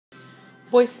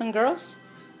Boys and girls,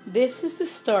 this is the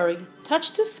story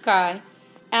Touch the Sky,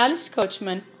 Alice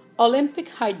Coachman, Olympic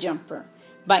High Jumper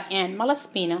by Anne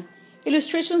Malaspina,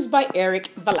 illustrations by Eric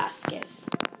Velasquez.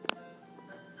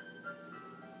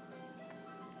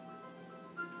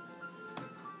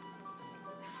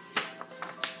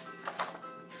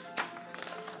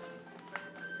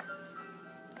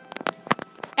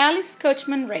 Alice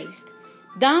Coachman raced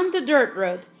down the dirt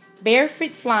road, bare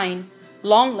feet flying,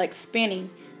 long legs spinning,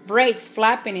 braids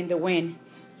flapping in the wind.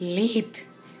 Leap!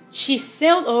 She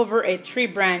sailed over a tree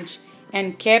branch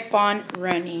and kept on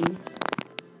running.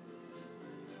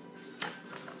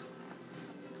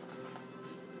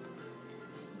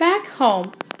 Back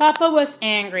home, Papa was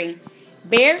angry.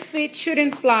 Bare feet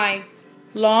shouldn't fly,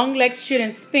 long legs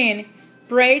shouldn't spin,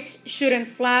 braids shouldn't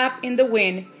flap in the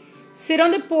wind. Sit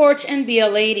on the porch and be a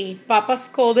lady, Papa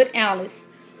scolded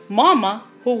Alice. Mama,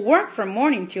 who worked from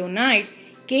morning till night,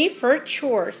 gave her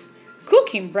chores,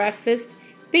 cooking breakfast,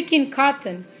 picking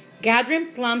cotton, gathering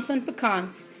plums and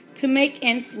pecans to make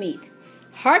ends meet.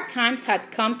 Hard times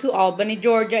had come to Albany,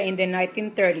 Georgia in the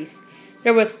 1930s.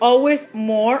 There was always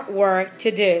more work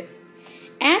to do.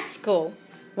 At school,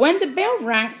 when the bell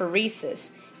rang for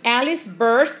recess, Alice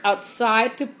burst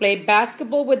outside to play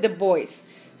basketball with the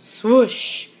boys.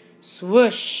 Swoosh!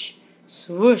 Swoosh,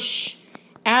 swoosh.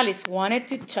 Alice wanted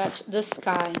to touch the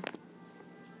sky.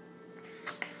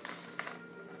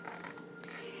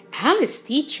 Alice's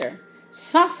teacher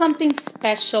saw something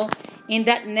special in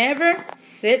that never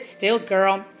sit still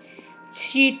girl.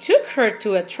 She took her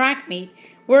to a track meet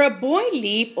where a boy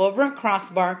leaped over a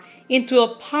crossbar into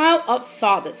a pile of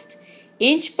sawdust.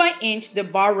 Inch by inch, the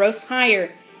bar rose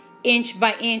higher. Inch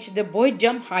by inch, the boy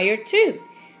jumped higher too.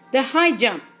 The high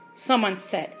jump, someone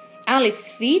said.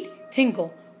 Alice's feet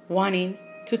tingled, wanting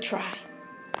to try.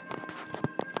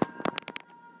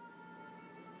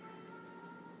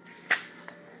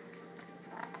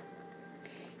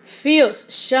 Fields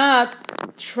shut,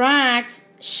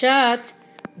 tracks shut,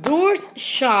 doors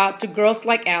shut to girls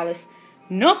like Alice.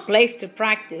 No place to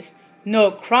practice, no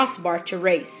crossbar to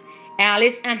race.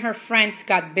 Alice and her friends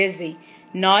got busy,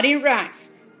 knotting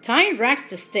racks, tying racks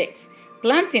to sticks,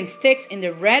 planting sticks in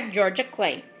the red Georgia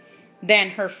clay.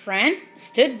 Then her friends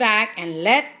stood back and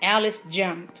let Alice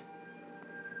jump.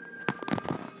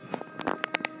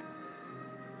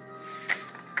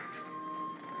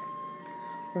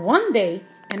 One day,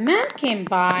 a man came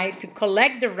by to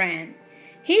collect the rent.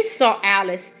 He saw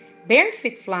Alice, bare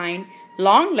feet flying,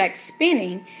 long legs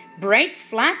spinning, braids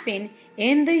flapping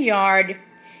in the yard.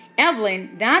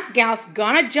 Evelyn, that gal's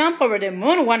gonna jump over the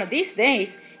moon one of these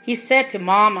days, he said to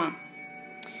Mama.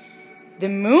 The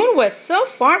moon was so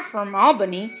far from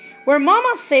Albany, where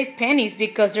Mama saved pennies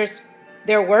because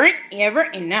there weren't ever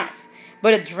enough.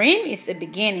 But a dream is a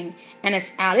beginning, and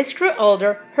as Alice grew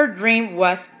older, her dream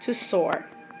was to soar.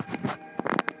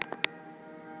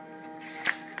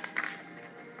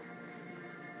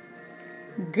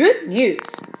 Good news!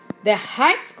 The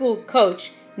high school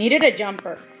coach needed a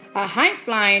jumper, a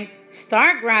high-flying,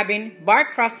 star-grabbing,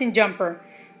 bar-crossing jumper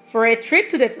for a trip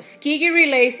to the Tuskegee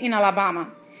Relays in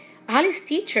Alabama. Alice's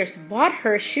teachers bought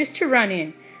her shoes to run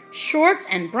in, shorts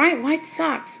and bright white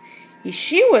socks. If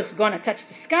she was going to touch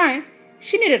the sky,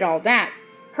 she needed all that.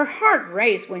 Her heart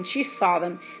raced when she saw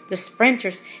them, the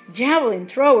sprinters, javelin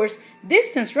throwers,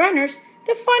 distance runners,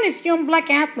 the finest young black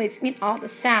athletes in all the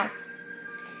South.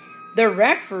 The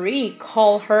referee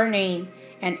called her name,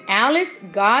 and Alice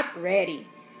got ready.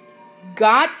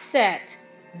 Got set,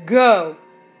 go,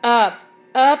 up,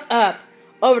 up, up.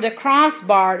 Over the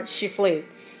crossbar she flew.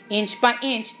 Inch by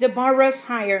inch, the bar rose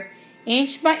higher.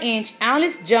 Inch by inch,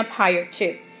 Alice jumped higher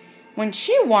too. When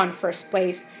she won first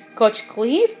place, Coach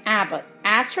Clive Abbott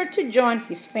asked her to join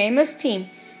his famous team,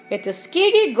 the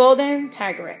Tuskegee Golden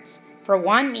Tigerettes, for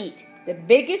one meet, the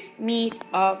biggest meet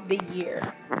of the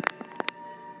year.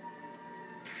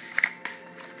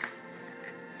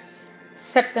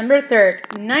 September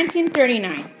 3rd,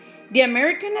 1939, the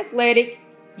American Athletic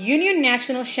Union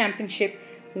National Championship,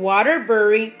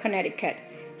 Waterbury, Connecticut.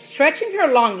 Stretching her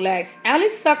long legs,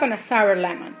 Alice sucked on a sour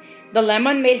lemon. The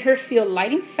lemon made her feel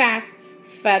lighting fast,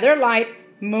 feather light,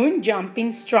 moon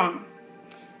jumping strong.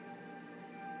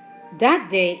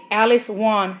 That day, Alice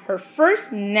won her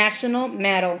first national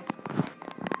medal.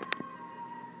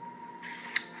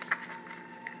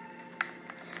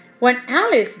 When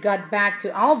Alice got back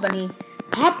to Albany,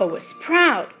 Papa was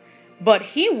proud, but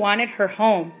he wanted her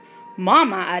home.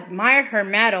 Mama admired her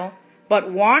medal,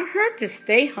 but warned her to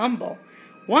stay humble.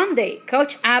 One day,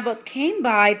 Coach Abbott came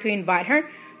by to invite her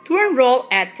to enroll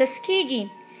at Tuskegee.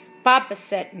 Papa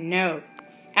said no.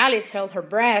 Alice held her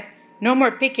breath. No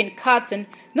more picking cotton,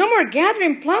 No more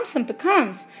gathering plums and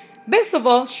pecans. Best of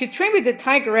all, she trained with the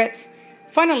tigerettes.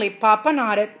 Finally, Papa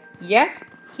nodded. Yes,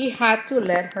 he had to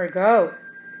let her go.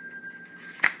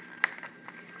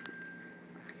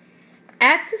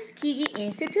 At Tuskegee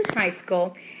Institute High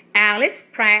School, Alice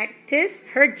practiced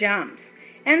her jumps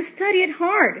and studied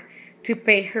hard to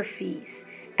pay her fees.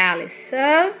 Alice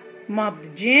sewed, mopped the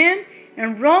gym,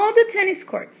 and rolled the tennis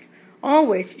courts.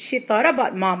 Always she thought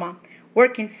about Mama,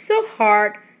 working so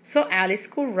hard so Alice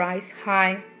could rise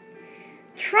high.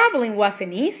 Traveling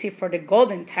wasn't easy for the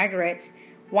Golden Tigerettes.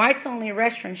 Whites-only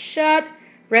restaurants shut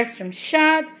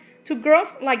to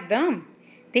girls like them.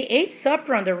 They ate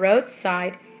supper on the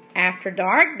roadside. After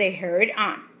dark, they hurried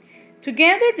on.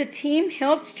 Together, the team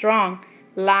held strong,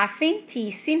 laughing,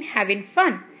 teasing, having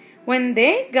fun. When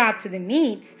they got to the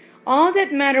meets, all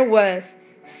that mattered was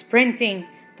sprinting,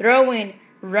 throwing,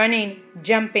 running,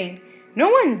 jumping. No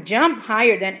one jumped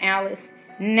higher than Alice,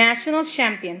 national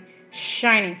champion,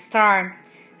 shining star.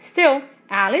 Still,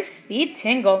 Alice's feet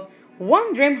tingled.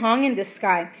 One dream hung in the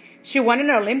sky. She won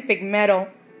an Olympic medal,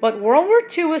 but World War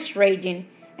II was raging,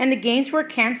 and the games were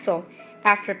canceled.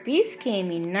 After peace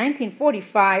came in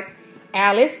 1945,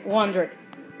 Alice wondered,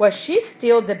 was she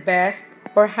still the best,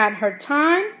 or had her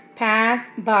time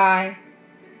passed by?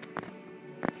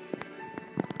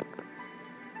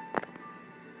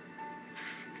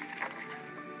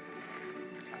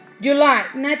 July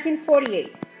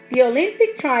 1948, the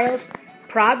Olympic trials,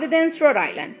 Providence, Rhode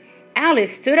Island.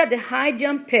 Alice stood at the high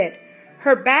jump pit.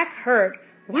 Her back hurt.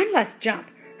 One last jump.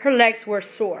 Her legs were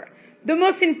sore. The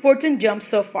most important jump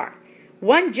so far.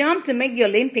 One jump to make the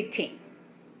Olympic team.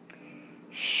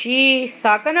 She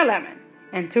sucked on a lemon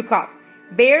and took off,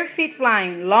 bare feet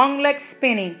flying, long legs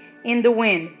spinning in the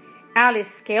wind. Alice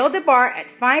scaled the bar at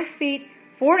 5 feet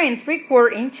 4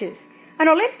 3/4 inches, an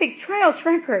Olympic trials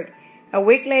record. A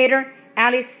week later,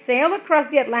 Alice sailed across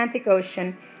the Atlantic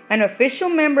Ocean, an official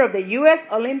member of the U.S.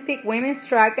 Olympic women's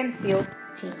track and field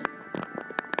team.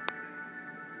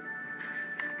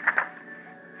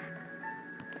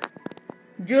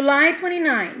 July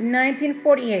 29,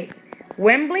 1948,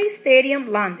 Wembley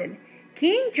Stadium, London.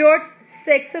 King George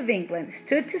VI of England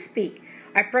stood to speak.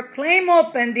 I proclaim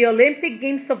open the Olympic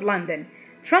Games of London.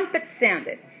 Trumpets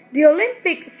sounded. The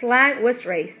Olympic flag was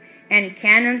raised, and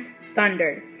cannons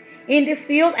thundered. In the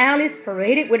field, Alice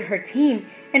paraded with her team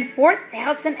and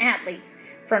 4,000 athletes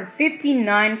from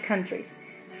 59 countries.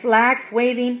 Flags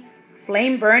waving,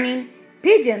 flame burning,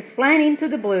 pigeons flying into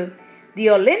the blue. The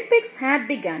Olympics had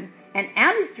begun, and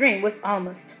Alice's dream was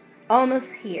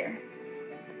almost here.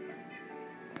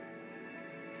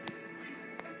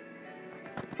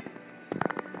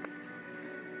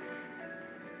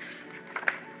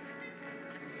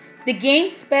 The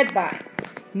games sped by.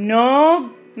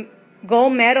 No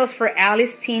gold medals for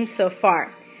Alice's team so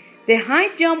far. The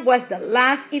high jump was the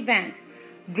last event.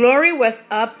 Glory was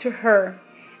up to her.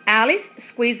 Alice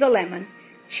squeezed a lemon.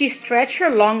 She stretched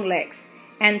her long legs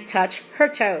and touched her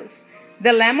toes.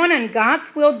 The lemon and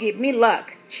God's will give me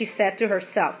luck, she said to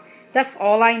herself. That's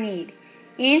all I need.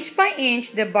 Inch by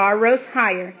inch, the bar rose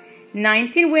higher.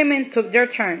 19 women took their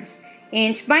turns.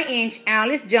 Inch by inch,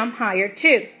 Alice jumped higher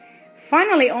too.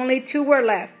 Finally, only 2 were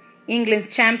left.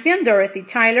 England's champion, Dorothy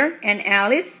Tyler, and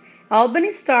Alice,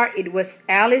 Albany star. It was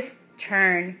Alice's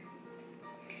turn.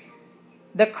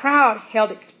 The crowd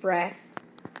held its breath.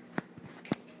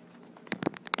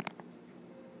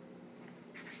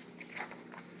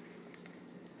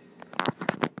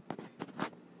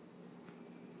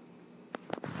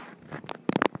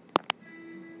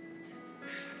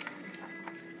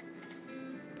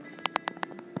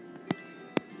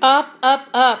 Up, up,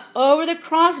 up, over the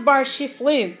crossbar she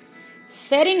flew,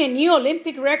 setting a new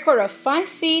Olympic record of 5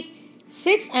 feet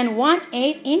 6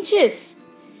 1/8 inches.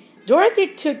 Dorothy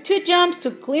took 2 jumps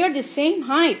to clear the same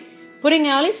height, putting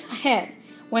Alice ahead.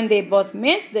 When they both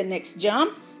missed the next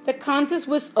jump, the contest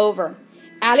was over.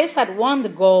 Alice had won the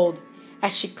gold.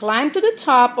 As she climbed to the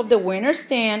top of the winner's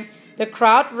stand, the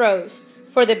crowd rose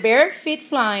for the bare feet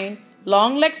flying,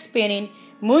 long legs spinning,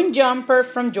 moon jumper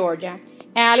from Georgia.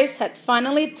 Alice had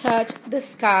finally touched the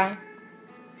sky.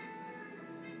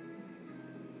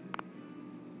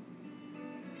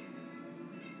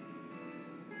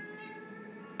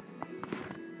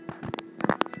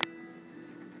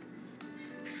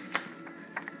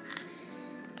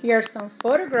 Here are some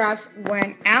photographs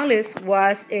when Alice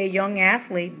was a young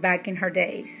athlete back in her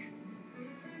days.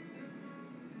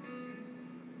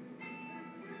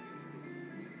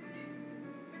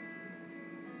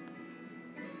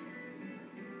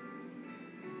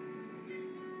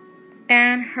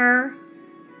 And her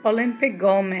Olympic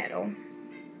gold medal.